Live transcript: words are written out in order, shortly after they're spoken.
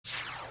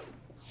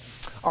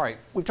All right,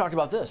 we've talked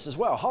about this as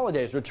well.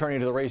 Hollidays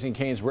returning to the Raising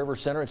Cane's River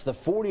Center. It's the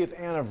 40th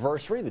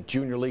anniversary. The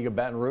Junior League of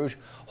Baton Rouge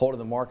holding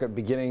the market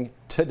beginning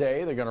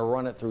today. They're going to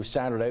run it through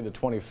Saturday, the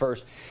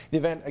 21st. The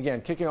event, again,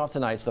 kicking off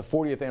tonight. It's the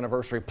 40th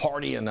anniversary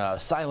party and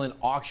silent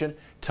auction.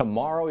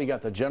 Tomorrow, you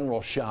got the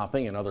general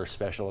shopping and other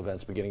special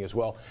events beginning as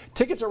well.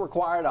 Tickets are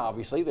required,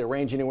 obviously. They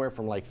range anywhere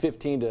from like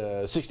 $15 to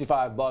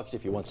 $65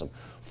 if you want some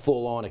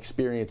full-on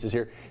experiences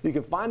here. You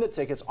can find the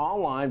tickets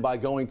online by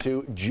going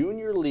to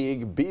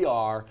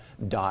juniorleaguebr.org.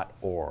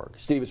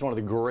 Steve, it's one of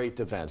the great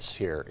events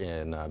here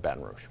in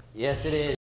Baton Rouge. Yes, it is.